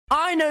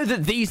I know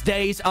that these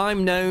days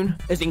I'm known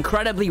as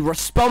incredibly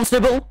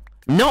responsible,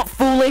 not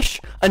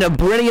foolish, and a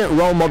brilliant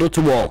role model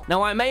to all.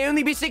 Now, I may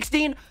only be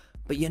 16,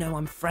 but you know,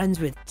 I'm friends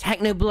with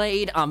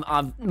Technoblade.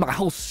 My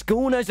whole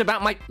school knows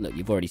about my... Look,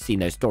 you've already seen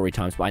those story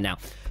times by now.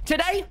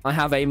 Today, I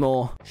have a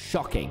more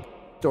shocking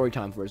story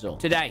time for us all.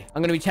 Today,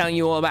 I'm going to be telling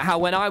you all about how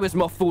when I was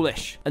more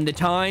foolish and the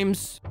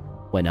times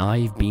when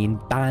I've been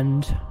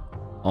banned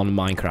on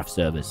Minecraft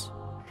servers.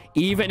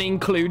 Even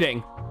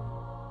including...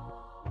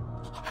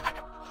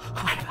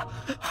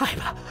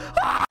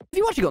 If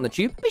you're watching on the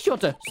tube, be sure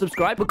to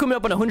subscribe. We're coming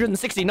up on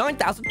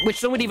 169,000, which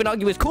some would even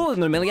argue is cooler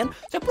than a million.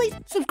 So please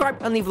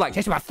subscribe and leave a like. It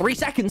takes about 3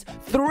 seconds.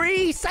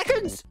 3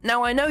 seconds!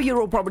 Now, I know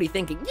you're all probably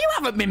thinking, you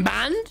haven't been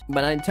banned.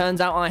 But it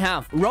turns out I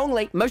have.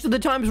 Wrongly. Most of the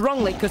times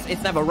wrongly, because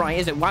it's never right,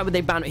 is it? Why would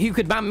they ban me? Who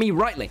could ban me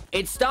rightly?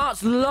 It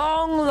starts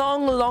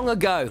long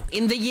ago,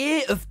 in the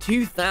year of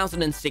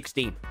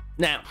 2016.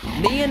 Now,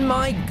 me and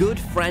my good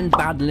friend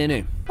Bad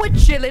Linu were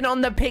chilling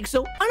on the Pixel,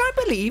 and I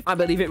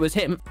believe it was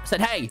him,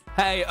 said, hey,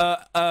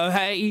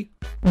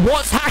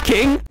 what's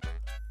hacking?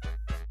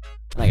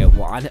 And I go,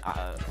 what?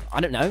 I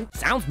don't know.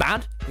 Sounds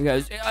bad. He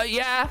goes,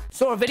 yeah,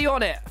 saw a video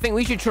on it. I think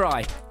we should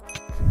try.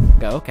 I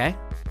go, okay.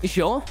 You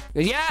sure?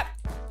 He goes, yeah.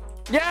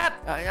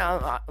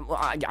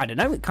 I don't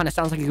know. It kind of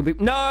sounds like it could be...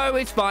 No,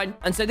 it's fine.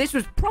 And so this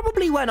was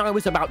probably when I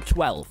was about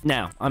 12.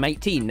 Now, I'm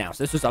 18 now,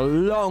 so this was a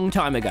long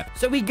time ago.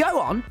 So we go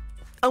on,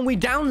 and we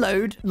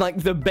download, like,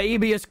 the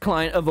babiest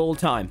client of all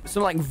time.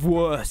 Some, like,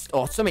 worst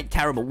or something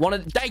terrible.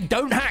 They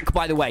don't hack,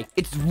 by the way.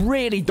 It's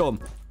really dumb.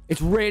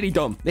 It's really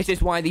dumb. This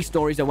is why these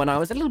stories are when I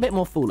was a little bit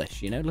more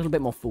foolish, you know? A little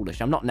bit more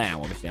foolish. I'm not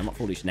now, obviously. I'm not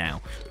foolish now.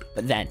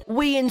 But then,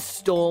 we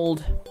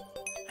installed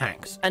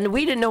hacks. And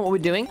we didn't know what we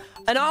were doing.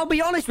 And I'll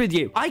be honest with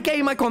you, I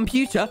gave my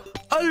computer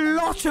a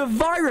lot of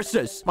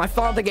viruses. My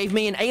father gave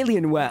me an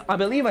Alienware. I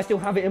believe I still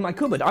have it in my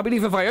cupboard. I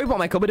believe if I open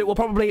my cupboard, it will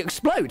probably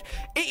explode.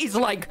 It is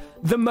like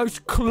the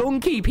most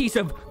clunky piece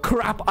of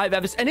crap I've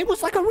ever seen. And it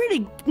was like a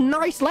really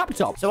nice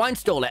laptop. So I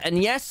install it.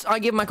 And yes, I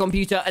give my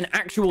computer an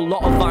actual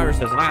lot of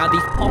viruses. And I had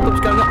these pop-ups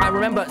going up. I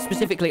remember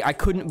specifically, I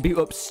couldn't boot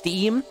up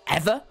Steam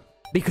ever,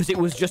 because it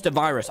was just a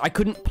virus. I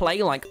couldn't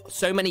play, like,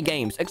 so many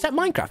games, except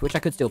Minecraft, which I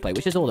could still play,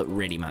 which is all that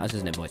really matters,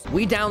 isn't it, boys?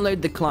 We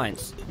download the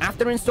clients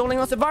after installing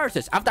lots of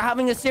viruses, after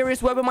having a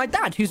serious word with my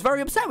dad, who's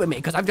very upset with me,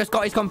 because I've just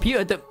got his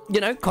computer that,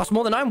 you know, costs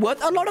more than I'm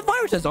worth, a lot of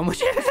viruses on,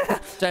 which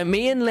So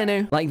me and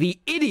Linu, like the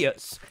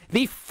idiots,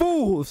 the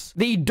fools,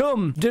 the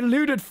dumb,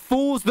 deluded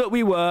fools that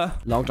we were,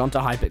 logged onto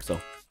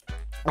Hypixel.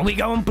 And we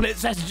go on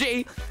Blitz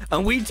SG,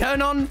 and we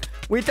turn,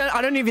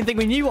 I don't even think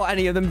we knew what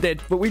any of them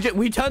did, but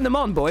we turned them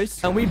on,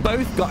 boys. And we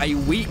both got a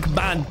week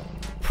ban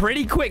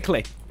pretty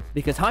quickly,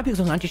 because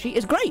Hypixel's anti-cheat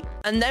is great.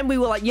 And then we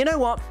were like, you know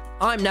what?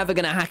 I'm never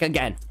going to hack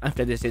again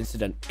after this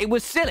incident. It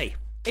was silly.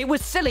 It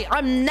was silly.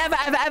 I'm never,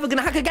 ever going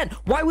to hack again.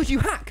 Why would you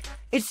hack?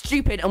 It's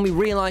stupid, and we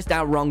realized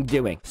our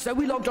wrongdoing. So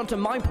we logged onto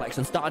Mineplex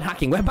and started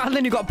hacking, where Bad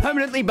Linu got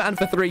permanently banned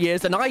for 3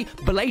 years, and I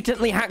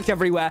blatantly hacked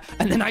everywhere,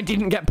 and then I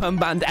didn't get perm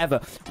banned ever,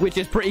 which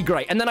is pretty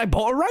great. And then I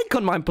bought a rank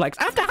on Mineplex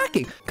after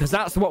hacking, because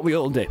that's what we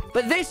all do.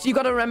 But this, you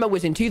got to remember,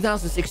 was in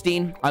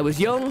 2016. I was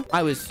young,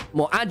 I was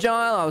more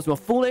agile, I was more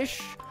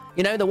foolish.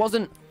 You know, I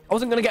wasn't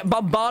going to get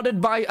bombarded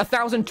by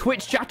 1,000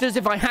 Twitch chatters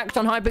if I hacked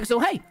on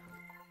Hypixel. Hey, it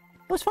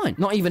was fine.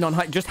 Not even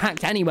on just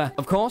hacked anywhere,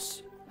 of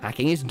course.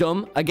 Hacking is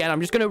dumb. Again,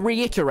 I'm just going to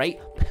reiterate,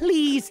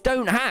 please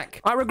don't hack.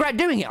 I regret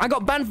doing it. I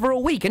got banned for a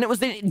week, and it was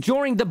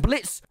during the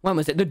Blitz. When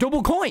was it? The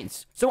double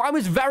coins. So I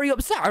was very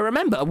upset. I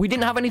remember we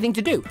didn't have anything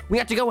to do. We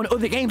had to go on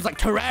other games like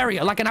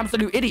Terraria, like an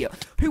absolute idiot.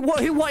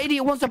 What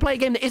idiot wants to play a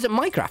game that isn't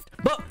Minecraft?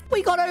 But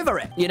we got over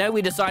it. You know,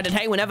 we decided,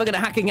 hey, we're never going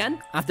to hack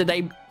again after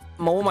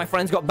all my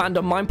friends got banned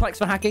on Mineplex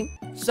for hacking.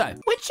 So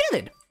we're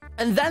chilling.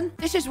 And then,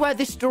 this is where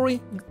this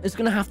story is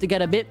going to have to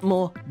get a bit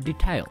more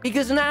detailed.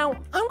 Because now,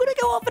 I'm going to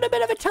go off on a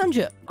bit of a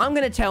tangent. I'm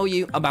going to tell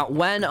you about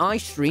when I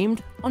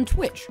streamed on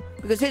Twitch.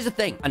 Because here's the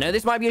thing. I know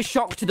this might be a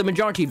shock to the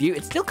majority of you.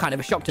 It's still kind of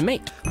a shock to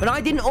me. But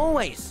I didn't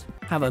always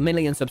have 1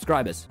 million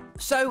subscribers.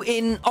 So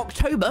in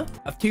October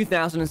of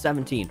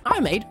 2017, I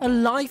made a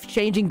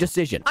life-changing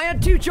decision. I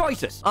had 2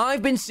 choices.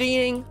 I've been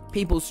seeing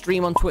people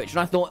stream on Twitch, and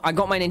I thought, I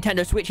got my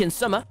Nintendo Switch in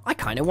summer. I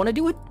kind of want to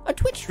do a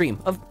Twitch stream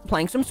of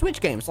playing some Switch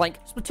games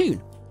like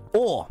Splatoon.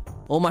 Or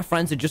all my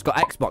friends had just got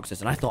Xboxes,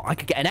 and I thought I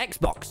could get an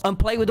Xbox and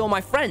play with all my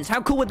friends. How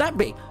cool would that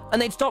be?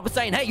 And they'd stop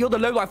saying, hey, you're the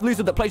low-life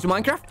loser that plays with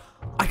Minecraft.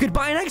 I could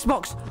buy an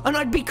Xbox, and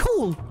I'd be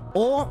cool.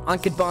 Or I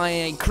could buy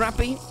a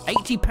crappy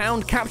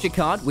 £80 capture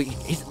card, which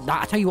is,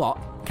 I tell you what,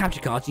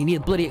 capture cards, you need a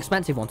bloody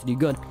expensive one to do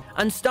good,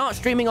 and start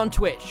streaming on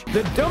Twitch.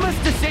 The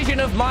dumbest decision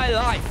of my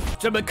life,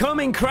 to become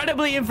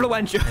incredibly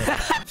influential.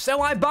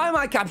 So I buy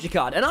my capture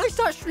card, and I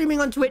start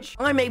streaming on Twitch.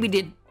 I maybe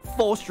did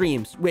 4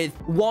 streams with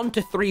 1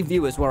 to 3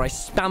 viewers where I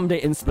spammed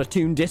it in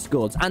Splatoon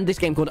Discords and this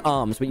game called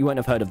ARMS, but you won't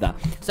have heard of that.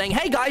 Saying,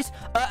 hey guys,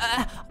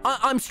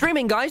 I'm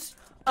streaming, guys.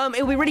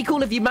 It would be really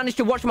cool if you managed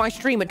to watch my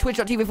stream at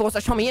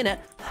twitch.tv/TommyInnit.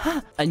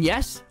 And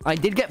yes, I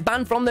did get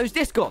banned from those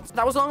Discords.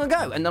 That was long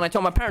ago. And then I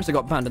told my parents I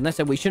got banned, and they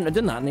said we shouldn't have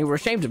done that, and they were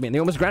ashamed of me, and they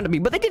almost grounded me.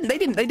 But they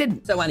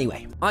didn't. So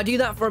anyway, I do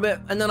that for a bit,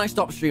 and then I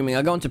stop streaming.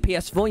 I go onto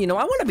PS4. You know,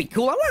 I want to be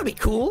cool.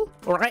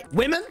 All right?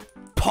 Women?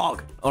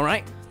 Pog. All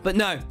right? But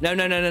no.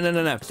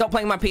 Stop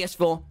playing my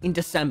PS4 in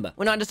December.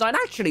 When I decide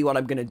actually what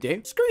I'm going to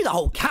do, screw the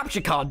whole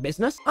capture card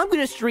business. I'm going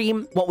to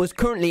stream what was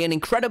currently an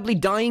incredibly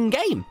dying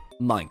game,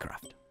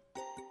 Minecraft.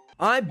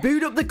 I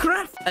boot up the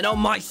craft, and on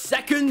my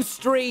second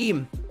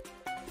stream,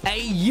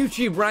 a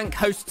YouTube rank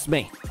hosts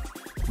me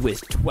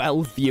with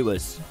 12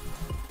 viewers.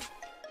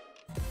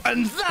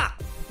 And that,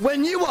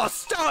 when you are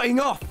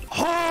starting off,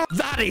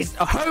 that is,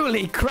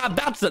 holy crap,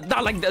 that's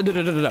like,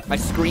 I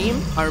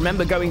scream. I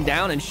remember going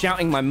down and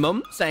shouting my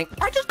mum, saying,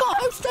 I just got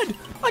hosted.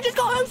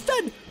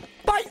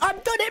 But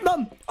I've done it,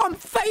 mum. I'm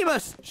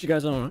famous. She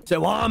goes, on.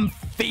 So I'm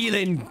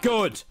feeling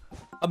good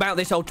about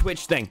this whole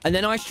Twitch thing. And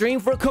then I stream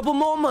for a couple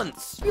more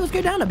months. Views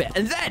go down a bit.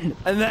 And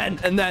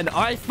then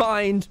I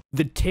find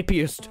the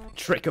tippiest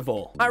trick of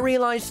all. I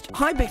realized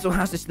Hypixel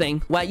has this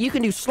thing where you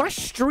can do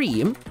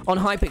 /stream on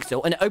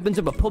Hypixel and it opens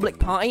up a public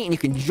party and you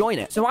can join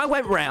it. So I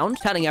went round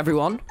telling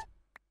everyone,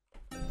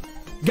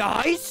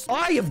 guys,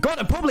 I have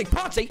got a public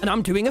party and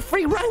I'm doing a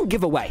free rank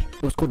giveaway.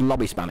 It was called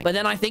lobby spamming. But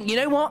then I think, you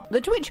know what? The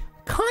Twitch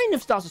kind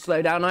of starts to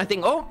slow down and I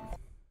think, oh,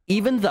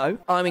 even though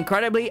I'm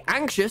incredibly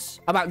anxious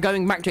about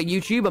going back to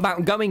YouTube,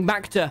 about going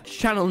back to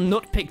channel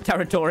nutpick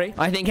territory,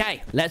 I think,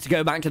 hey, let's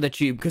go back to the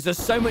tube because there's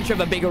so much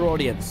of a bigger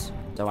audience.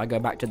 So I go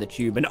back to the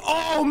tube and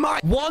oh my,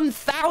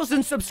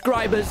 1,000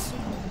 subscribers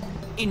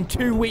in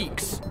 2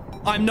 weeks.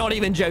 I'm not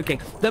even joking.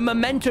 The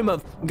momentum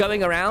of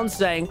going around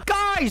saying,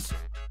 guys,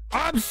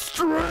 I'm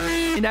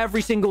streaming in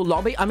every single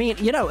lobby. I mean,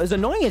 you know, as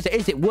annoying as it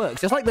is, it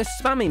works. It's like the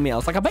spamming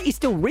mails. Like, I bet you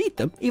still read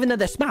them, even though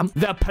they're spam.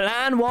 The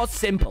plan was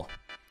simple.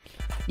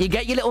 You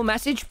get your little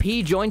message,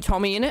 P, join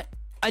TommyInnit.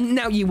 And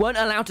now you weren't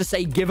allowed to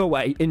say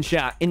giveaway in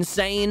chat.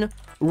 Insane,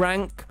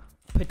 rank,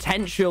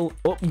 potential,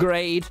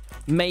 upgrade,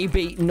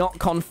 maybe not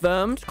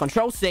confirmed.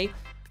 Control C.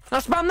 Now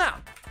spam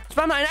that.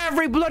 Spam that in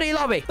every bloody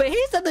lobby. But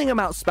here's the thing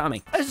about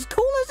spamming. As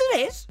cool as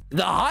it is,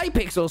 the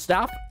Hypixel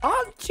staff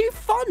aren't too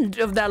fond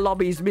of their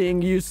lobbies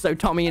being used so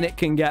TommyInnit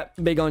can get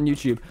big on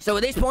YouTube. So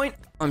at this point,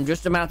 I'm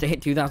just about to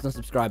hit 2,000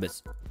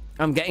 subscribers.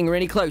 I'm getting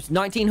really close.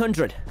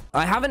 1,900.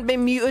 I haven't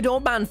been muted or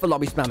banned for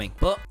lobby spamming.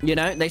 But, you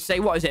know, they say,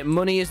 what is it?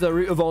 Money is the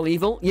root of all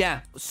evil.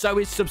 Yeah, so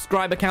is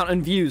subscriber count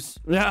and views.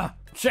 Yeah.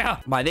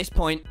 By this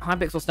point,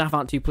 Hypixel staff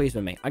aren't too pleased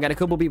with me. I get a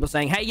couple people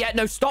saying, hey, yeah,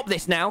 no, stop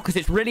this now, because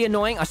it's really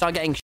annoying. I start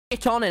getting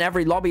shit on in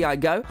every lobby I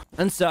go.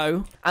 And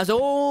so, as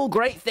all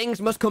great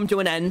things must come to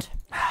an end,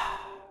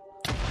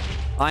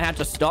 I had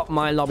to stop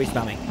my lobby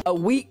spamming. A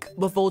week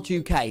before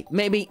 2K,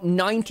 maybe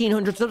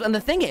 1,900 subs. And the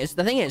thing is,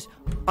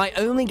 I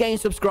only gained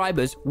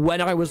subscribers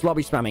when I was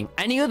lobby spamming.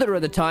 Any other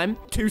of the time,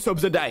 2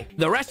 subs a day.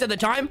 The rest of the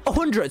time,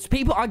 hundreds.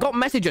 I got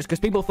messages because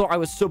people thought I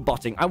was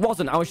sub-botting. I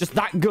wasn't. I was just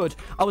that good.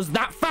 I was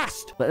that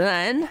fast. But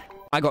then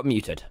I got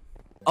muted.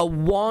 A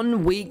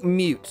 1-week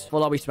mute for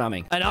lobby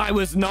spamming. And I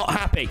was not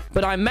happy.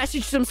 But I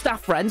messaged some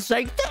staff friends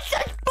saying, this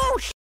is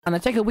bullshit. And I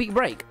take a week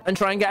break and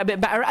try and get a bit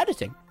better at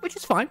editing, which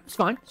is fine. It's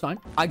fine.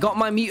 I got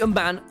my mute and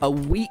ban a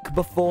week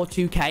before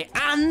 2K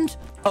and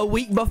a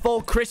week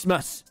before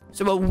Christmas.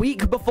 So a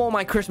week before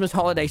my Christmas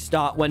holiday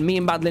start, when me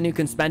and Badlinu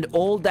can spend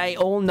all day,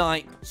 all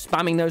night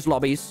spamming those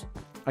lobbies,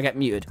 I get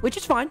muted, which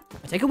is fine.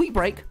 I take a week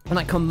break and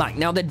I come back.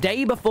 Now, the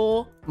day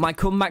before my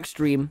comeback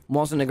stream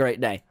wasn't a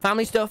great day.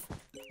 Family stuff,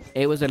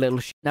 it was a little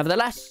shit.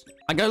 Nevertheless,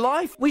 I go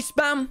live. We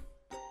spam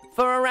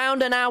for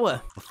around an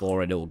hour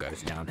before it all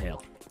goes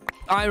downhill.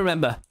 I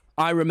remember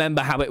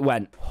how it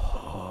went.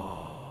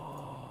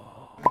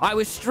 I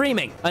was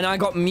streaming and I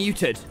got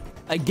muted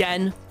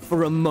again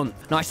for a month.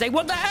 And I say,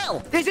 what the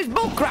hell? This is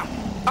bullcrap.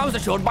 I was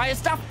assured by his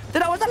staff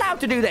that I was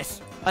allowed to do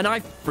this. And I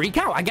freak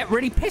out. I get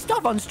really pissed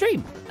off on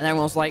stream. And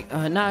everyone's like,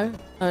 no,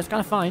 it's kind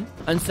of fine.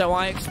 And so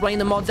I explain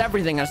the mods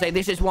everything. I say,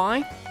 this is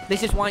why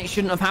it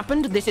shouldn't have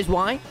happened. This is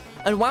why.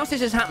 And whilst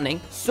this is happening,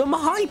 some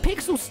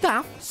Hypixel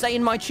staff say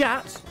in my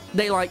chat,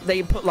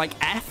 they put like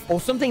F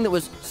or something that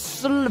was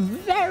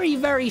very,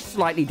 very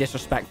slightly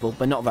disrespectful,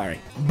 but not very.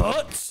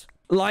 But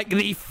like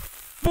the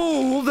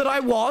fool that I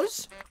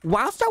was,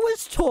 whilst I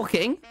was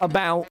talking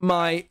about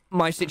my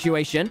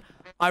situation,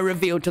 I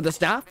revealed to the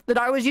staff that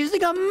I was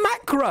using a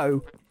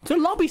macro to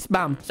lobby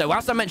spam. So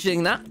whilst I'm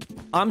mentioning that,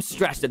 I'm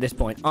stressed at this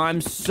point.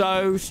 I'm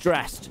so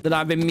stressed that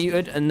I've been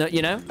muted and that,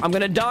 you know, I'm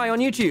going to die on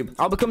YouTube.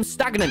 I'll become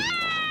stagnant.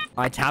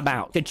 I tab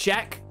out to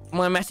check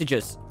my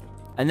messages.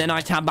 And then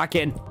I tab back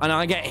in. And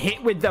I get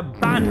hit with the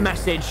ban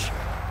message.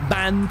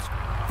 Banned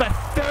for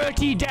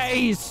 30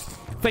 days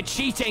for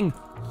cheating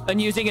and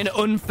using an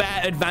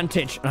unfair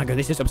advantage. And I go,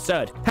 this is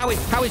absurd. How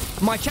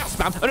is my chat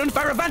spam an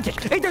unfair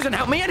advantage? It doesn't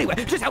help me anyway.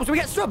 It just helps me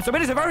get subs. So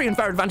it is a very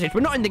unfair advantage.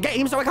 We're not in the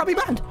game, so I can't be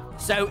banned.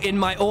 So in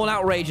my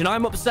all-out rage, and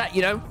I'm upset,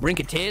 you know, brink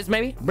of tears,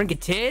 maybe? Brink of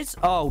tears?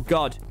 Oh,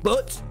 God.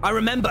 But I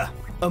remember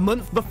a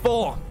month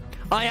before,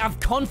 I have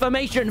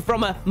confirmation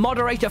from a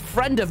moderator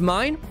friend of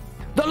mine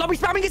The lobby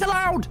spamming is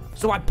allowed.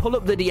 So I pull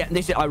up the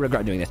DM. I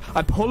regret doing this.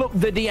 I pull up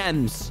the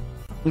DMs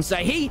and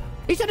say, he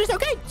said it's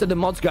okay. So the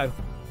mods go,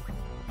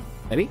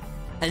 maybe.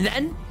 And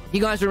then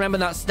you guys remember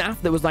that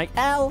staff that was like,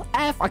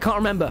 LF? I can't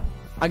remember.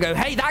 I go,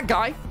 hey, that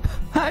guy.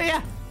 Oh,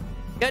 yeah.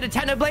 Heard a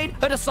Technoblade,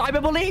 heard a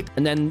Cyberbully.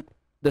 And then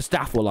the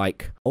staff were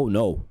like, oh,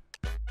 no.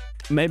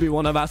 Maybe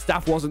one of our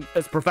staff wasn't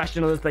as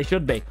professional as they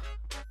should be.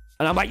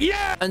 And I'm like,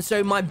 yeah. And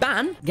so my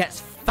ban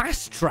gets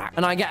fast-tracked.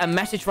 And I get a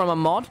message from a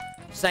mod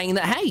saying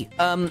that, hey,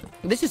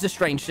 this is a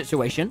strange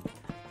situation.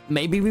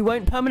 Maybe we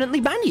won't permanently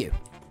ban you.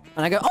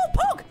 And I go, oh,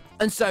 Pog.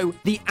 And so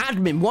the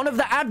admin, one of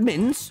the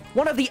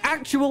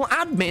actual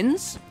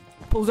admins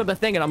pulls up a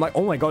thing. And I'm like,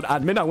 oh, my God,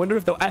 admin. I wonder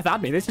if they'll F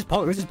admin. This is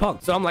Pog. This is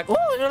Pog. So I'm like,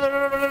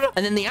 oh.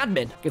 And then the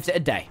admin gives it a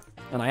day.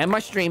 And I end my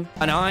stream.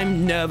 And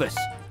I'm nervous.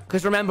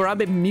 Because remember, I've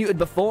been muted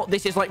before.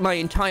 This is like my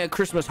entire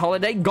Christmas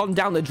holiday gone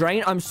down the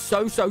drain. I'm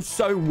so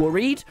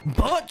worried.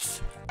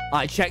 But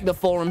I checked the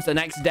forums the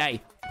next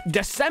day.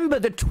 December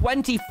the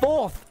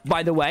 24th,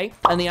 by the way.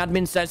 And the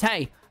admin says,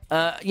 hey,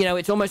 you know,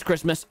 it's almost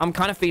Christmas. I'm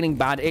kind of feeling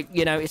bad.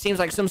 It seems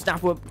like some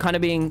staff were kind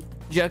of being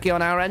jerky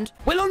on our end.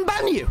 We'll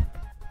unban you.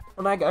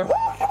 And I go,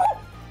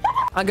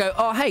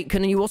 oh, hey,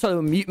 can you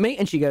also mute me?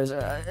 And she goes,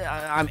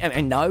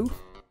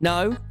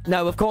 no,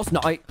 of course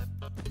not.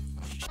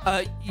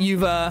 You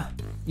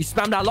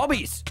spammed our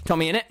lobbies,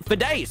 Tommy, in it for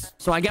days.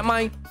 So I get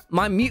my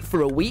mute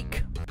for a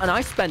week and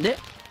I spend it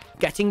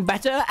getting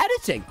better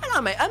editing.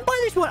 And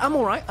by this point, I'm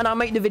all right. And I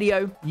make the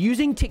video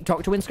using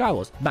TikTok to win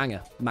Skywars.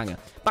 Banger.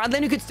 But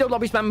then you could still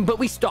lobby spam, but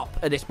we stop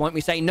at this point.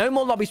 We say no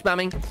more lobby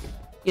spamming.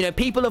 You know,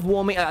 people have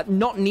warned me,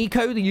 not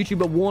Nico, the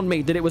YouTuber, warned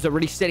me that it was a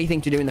really silly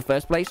thing to do in the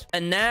first place.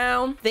 And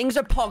now things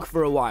are Pog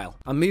for a while.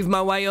 I move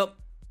my way up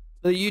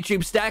the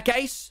YouTube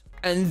staircase.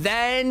 And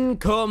then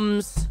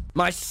comes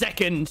my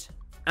second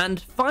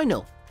and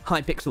final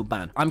Hypixel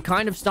ban. I'm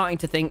kind of starting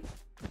to think,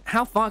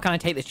 how far can I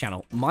take this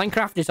channel?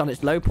 Minecraft is on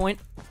its low point.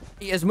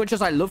 As much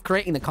as I love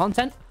creating the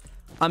content,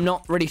 I'm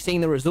not really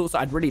seeing the results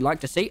that I'd really like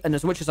to see. And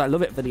as much as I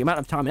love it for the amount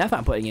of time and effort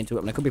I'm putting into it,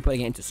 and I could be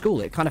putting it into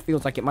school, it kind of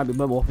feels like it might be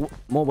more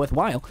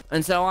worthwhile.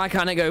 And so I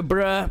kind of go,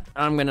 bruh,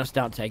 I'm going to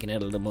start taking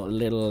it a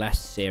little less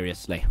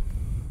seriously.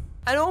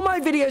 And all my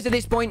videos at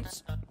this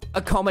point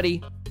are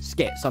comedy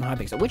skits on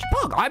Hypixel, which,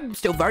 Pog, I'm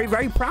still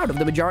very proud of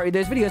the majority of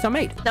those videos I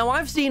made. Now,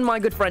 I've seen my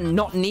good friend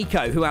Not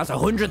Nico, who has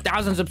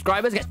 100,000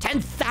 subscribers, get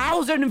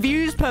 10,000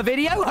 views per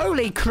video.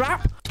 Holy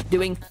crap.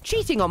 Doing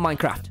cheating on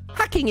Minecraft,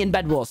 hacking in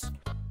Bed Wars.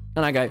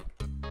 And I go,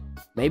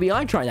 maybe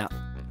I try that.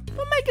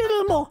 But make it a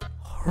little more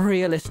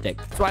realistic.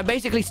 So I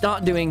basically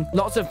start doing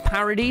lots of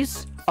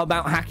parodies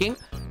about hacking.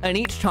 And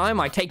each time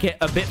I take it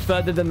a bit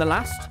further than the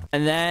last.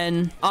 And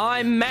then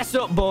I mess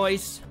up,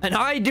 boys. And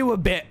I do a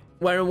bit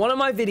where in one of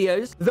my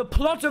videos, the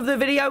plot of the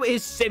video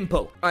is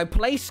simple. I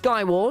play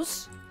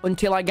Skywars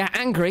until I get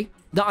angry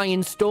that I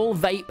install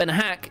vape and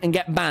hack and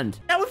get banned.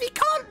 Now, if you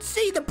can't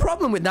see the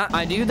problem with that,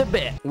 I do the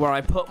bit where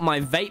I put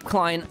my vape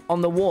client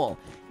on the wall.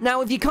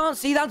 Now, if you can't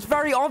see, that's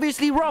very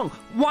obviously wrong.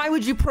 Why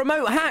would you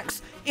promote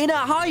hacks in a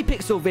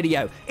Hypixel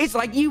video? It's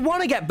like you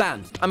want to get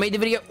banned. I made the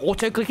video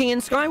auto-clicking in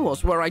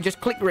Skywars, where I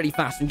just click really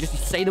fast and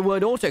just say the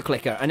word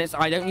auto-clicker. And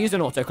I don't use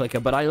an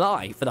auto-clicker, but I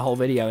lie for the whole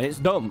video, and it's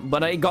dumb.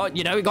 But it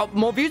got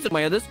more views than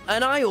my others.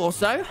 And I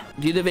also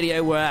do the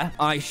video where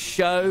I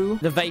show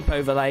the vape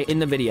overlay in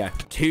the video.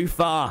 Too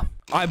far.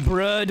 I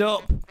brurred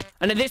up.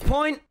 And at this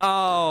point,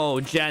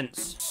 oh,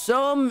 gents,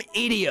 some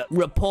idiot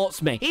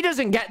reports me. He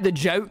doesn't get the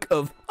joke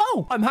of,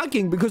 oh, I'm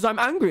hacking because I'm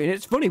angry and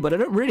it's funny, but I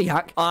don't really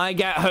hack. I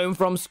get home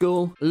from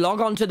school, log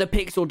on to the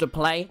Pixel to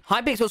play.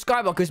 Hypixel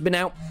Skywalker has been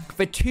out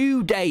for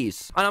 2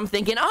 days. And I'm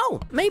thinking,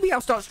 oh, maybe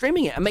I'll start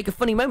streaming it and make a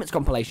funny moments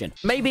compilation.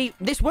 Maybe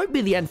this won't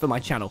be the end for my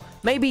channel.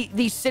 Maybe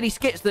these silly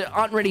skits that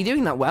aren't really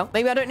doing that well,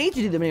 maybe I don't need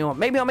to do them anymore.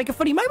 Maybe I'll make a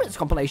funny moments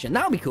compilation.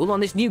 That'll be cool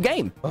on this new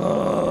game.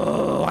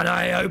 Oh, and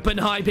I open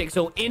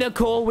Hypixel in a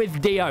call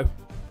with Dio.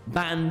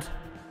 Banned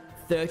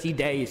 30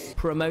 days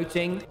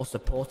promoting or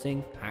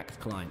supporting hacked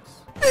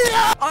clients.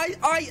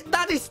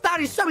 That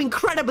is so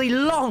incredibly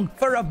long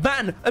for a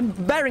ban.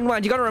 And bearing in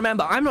mind, you gotta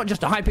remember, I'm not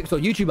just a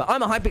Hypixel YouTuber,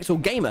 I'm a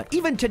Hypixel gamer.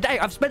 Even today,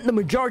 I've spent the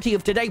majority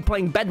of today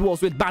playing Bed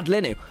Wars with Bad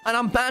Linu. And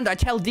I'm banned. I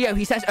tell Dio,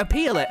 he says,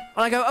 appeal it.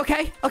 And I go,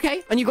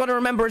 okay. And you gotta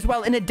remember as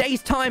well, in a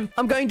day's time,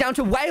 I'm going down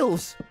to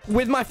Wales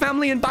with my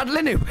family and Bad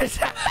Linu.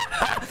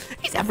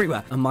 He's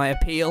everywhere. And my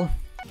appeal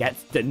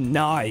gets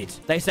denied.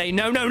 They say,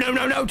 no,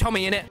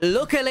 Tommy in it.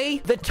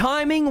 Luckily, the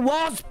timing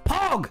was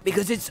Pog,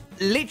 because it's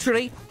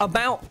literally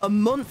about a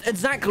month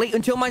exactly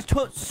until my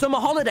summer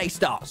holiday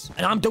starts.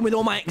 And I'm done with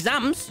all my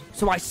exams,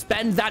 so I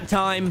spend that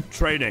time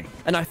training.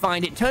 And I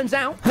find it turns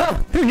out,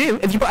 who knew?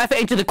 If you put effort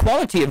into the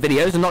quality of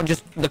videos and not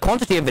just the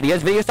quantity of videos,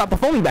 videos start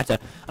performing better.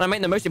 And I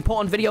made the most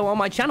important video on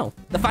my channel,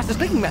 the fastest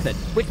clicking method,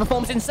 which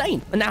performs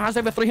insane and now has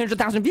over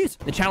 300,000 views.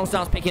 The channel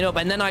starts picking up,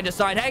 and then I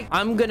decide, hey,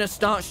 I'm gonna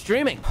start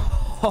streaming.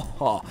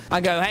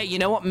 I go, hey, you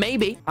know what?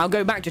 Maybe I'll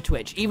go back to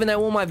Twitch. Even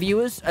though all my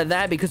viewers are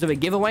there because of a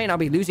giveaway and I'll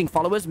be losing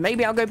followers,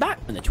 maybe I'll go back.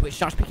 And the Twitch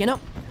starts picking up.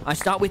 I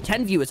start with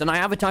 10 viewers and I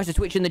advertise to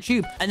Twitch in the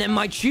tube. And then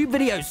my tube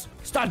videos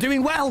start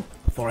doing well.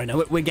 Before I know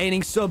it, we're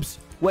gaining subs.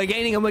 we're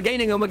gaining and we're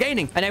gaining and we're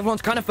gaining. And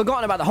everyone's kind of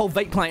forgotten about the whole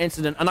vape client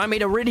incident. And I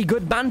made a really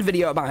good banned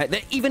video about it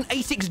that even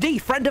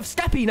A6D, friend of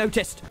Steppy,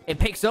 noticed. It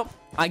picks up.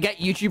 I get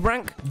YouTube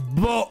rank.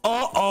 But,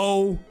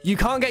 uh-oh. You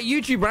can't get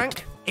YouTube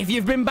rank if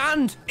you've been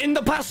banned in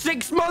the past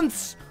 6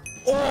 months.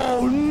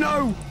 Oh,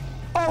 no.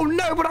 Oh,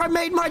 no, but I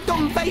made my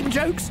dumb vape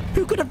jokes.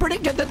 Who could have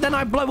predicted that then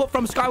I'd blow up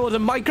from Skyward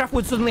and Minecraft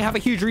would suddenly have a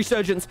huge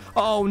resurgence?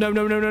 Oh, no,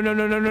 no, no, no, no,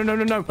 no, no, no, no,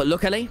 no, no. But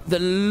luckily, the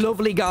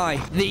lovely guy,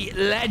 the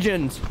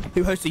legend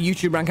who hosts the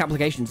YouTube rank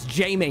applications,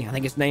 Jamie, I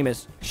think his name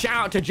is.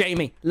 Shout out to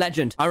Jamie,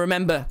 legend. I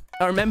remember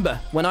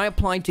when I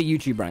applied to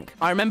YouTube rank,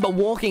 I remember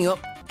walking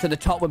up to the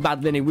top with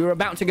Bad Linny. We were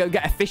about to go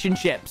get a fish and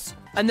chips.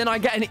 And then I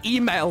get an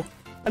email.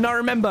 And I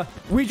remember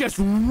we just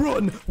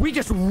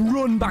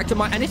run back to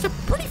my, and it's a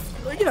pretty,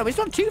 you know, it's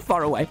not too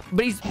far away,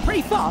 but he's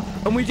pretty far.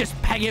 And we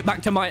just peg it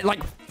back to my,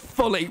 like,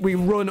 fully, we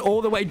run all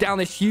the way down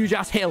this huge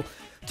ass hill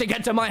to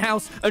get to my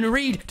house and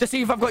read to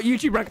see if I've got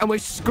YouTube rank. And we're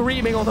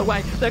screaming all the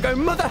way. They're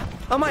going, mother,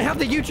 I might have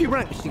the YouTube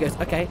rank. She goes,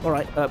 okay, all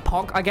right,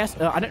 Pog, I guess.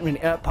 I don't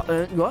really,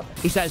 what?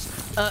 He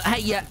says,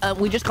 hey, yeah,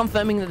 we're just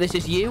confirming that this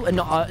is you and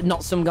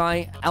not some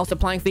guy else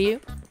applying for you.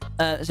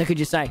 So could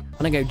you say?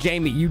 And I go,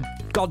 Jamie, you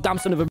goddamn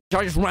son of a bitch,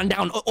 I just ran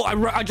down,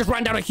 I just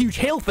ran down a huge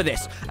hill for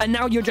this. And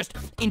now you're just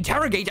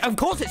interrogating. Of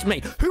course it's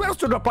me. Who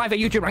else would apply for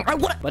YouTube rank?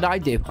 But I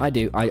do.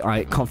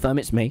 I confirm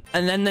it's me.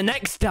 And then the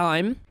next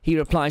time he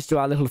replies to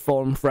our little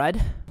forum thread,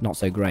 not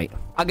so great.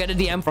 I get a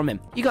DM from him.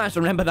 You guys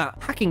remember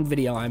that hacking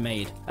video I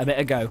made a bit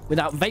ago with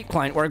that vape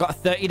client where I got a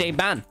 30-day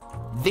ban?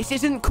 This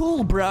isn't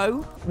cool,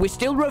 bro. We're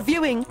still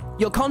reviewing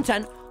your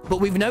content. But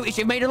we've noticed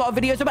you've made a lot of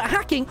videos about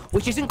hacking,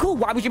 which isn't cool.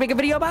 Why would you make a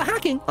video about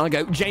hacking? And I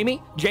go,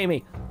 Jamie,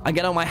 I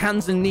get on my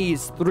hands and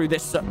knees through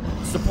this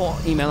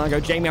support email. I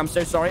go, Jamie, I'm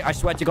so sorry. I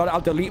swear to God, I'll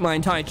delete my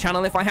entire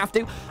channel if I have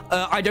to.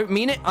 I don't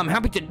mean it. I'm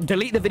happy to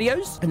delete the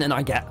videos. And then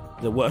I get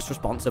the worst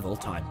response of all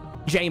time.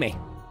 Jamie,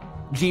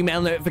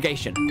 Gmail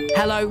notification.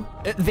 Hello,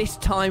 at this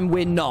time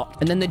we're not.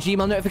 And then the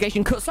Gmail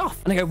notification cuts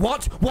off. And I go,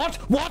 what?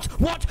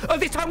 At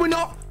this time we're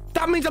not?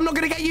 That means I'm not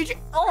going to get YouTube.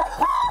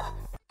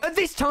 At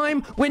this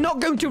time, we're not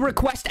going to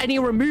request any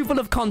removal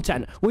of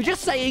content. We're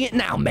just saying it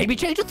now. Maybe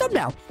change the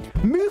thumbnail.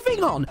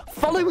 Moving on,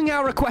 following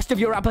our request of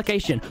your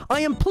application,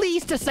 I am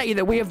pleased to say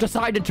that we have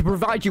decided to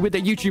provide you with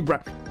a YouTube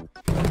rank.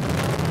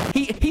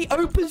 He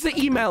opens the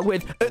email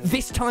with, at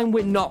this time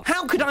we're not.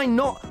 How could I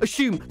not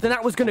assume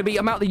that was going to be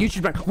about the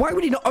YouTube rank? Why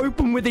would he not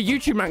open with the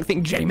YouTube rank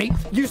thing, Jamie?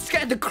 You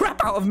scared the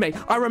crap out of me.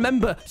 I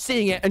remember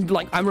seeing it and,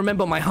 like, I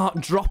remember my heart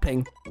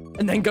dropping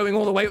and then going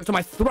all the way up to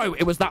my throat.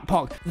 It was that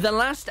Pog. The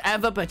last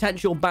ever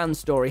potential ban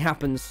story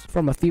happens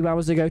from a few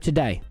hours ago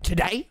today.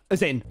 Today?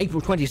 As in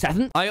April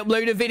 27th. I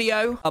upload a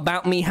video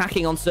about me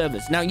hacking on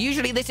servers. Now,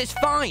 usually this is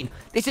fine.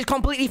 This is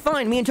completely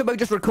fine. Me and Turbo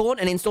just record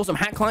and install some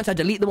hack clients. I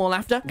delete them all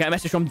after. Get a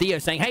message from Dio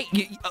saying, hey,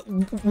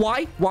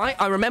 why?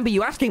 I remember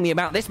you asking me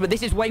about this, but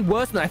this is way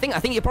worse than I think. I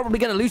think you're probably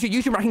going to lose your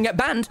YouTube rank and get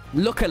banned.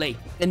 Luckily,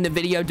 in the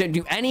video, don't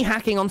do any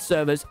hacking on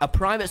servers. A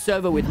private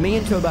server with me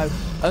and Turbo,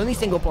 only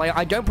single player.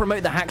 I don't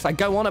promote the hacks. I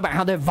go on about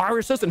how they're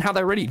viruses and how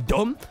they're really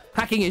dumb.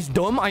 Hacking is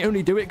dumb. I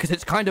only do it because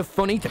it's kind of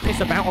funny to piss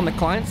about on the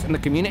clients and the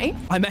community.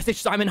 I messaged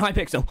Simon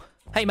Hypixel.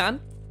 Hey,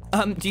 man,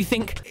 do you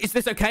think, is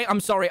this okay? I'm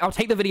sorry. I'll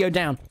take the video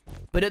down.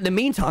 But at the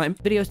meantime,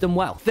 video's done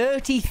well.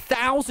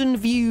 30,000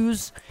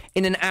 views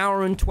in an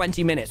hour and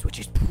 20 minutes, which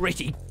is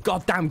pretty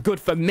goddamn good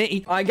for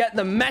me. I get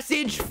the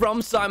message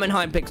from Simon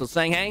Hypixel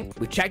saying, hey,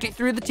 we checked it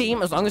through the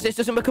team. As long as this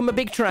doesn't become a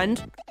big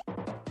trend,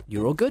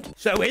 you're all good.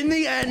 So in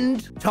the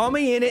end,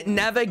 Tommy Innit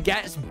never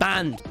gets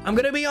banned. I'm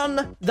going to be on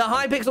the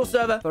Hypixel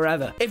server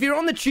forever. If you're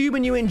on the tube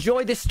and you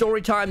enjoy this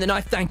story time, then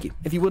I thank you.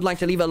 If you would like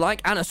to leave a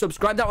like and a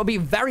subscribe, that would be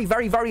very,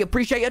 very, very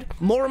appreciated.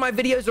 More of my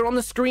videos are on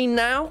the screen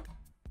now.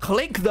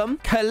 Click them.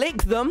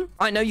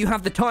 I know you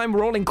have the time.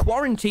 We're all in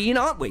quarantine,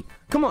 aren't we?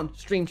 Come on,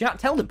 stream chat.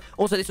 Tell them.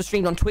 Also, this is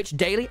streamed on Twitch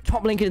daily.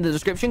 Top link in the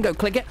description. Go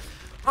click it.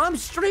 I'm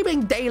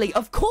streaming daily.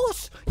 Of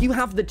course, you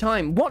have the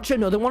time. Watch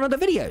another one of the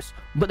videos.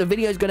 But the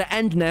video is going to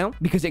end now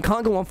because it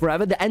can't go on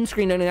forever. The end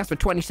screen only lasts for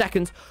 20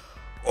 seconds.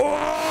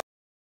 Oh!